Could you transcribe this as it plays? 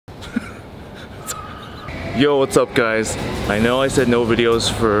Yo, what's up guys? I know I said no videos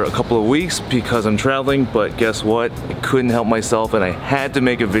for a couple of weeks because I'm traveling, but guess what? I couldn't help myself and I had to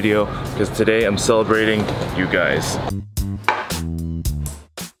make a video because today I'm celebrating you guys.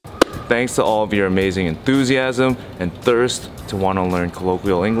 Thanks to all of your amazing enthusiasm and thirst to want to learn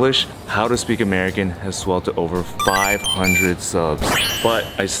colloquial English, How to Speak American has swelled to over 500 subs. But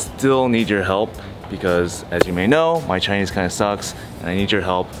I still need your help because, as you may know, my Chinese kind of sucks and I need your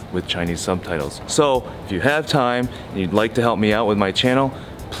help with Chinese subtitles. So if you have time and you'd like to help me out with my channel,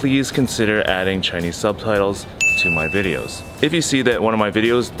 please consider adding Chinese subtitles to my videos. If you see that one of my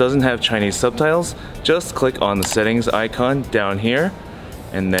videos doesn't have Chinese subtitles, just click on the settings icon down here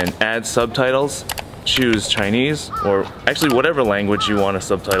and then add subtitles, choose Chinese, or actually whatever language you want to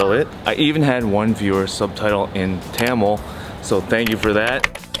subtitle it. I even had one viewer subtitle in Tamil, so thank you for that.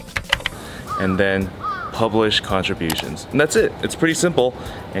 And then publish contributions. And that's it. It's pretty simple,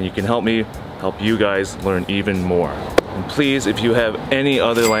 and you can help me help you guys learn even more. And please, if you have any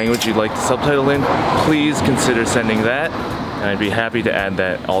other language you'd like to subtitle in, please consider sending that, and I'd be happy to add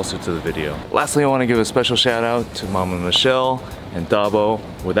that also to the video. Lastly, I want to give a special shout out to Mama Michelle and Dabo.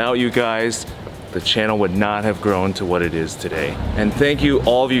 Without you guys, the channel would not have grown to what it is today. And thank you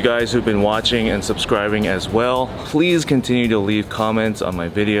all of you guys who've been watching and subscribing as well. Please continue to leave comments on my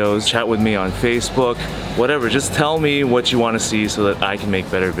videos, chat with me on Facebook, whatever. Just tell me what you want to see so that I can make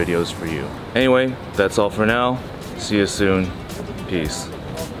better videos for you. Anyway, that's all for now. See you soon. Peace.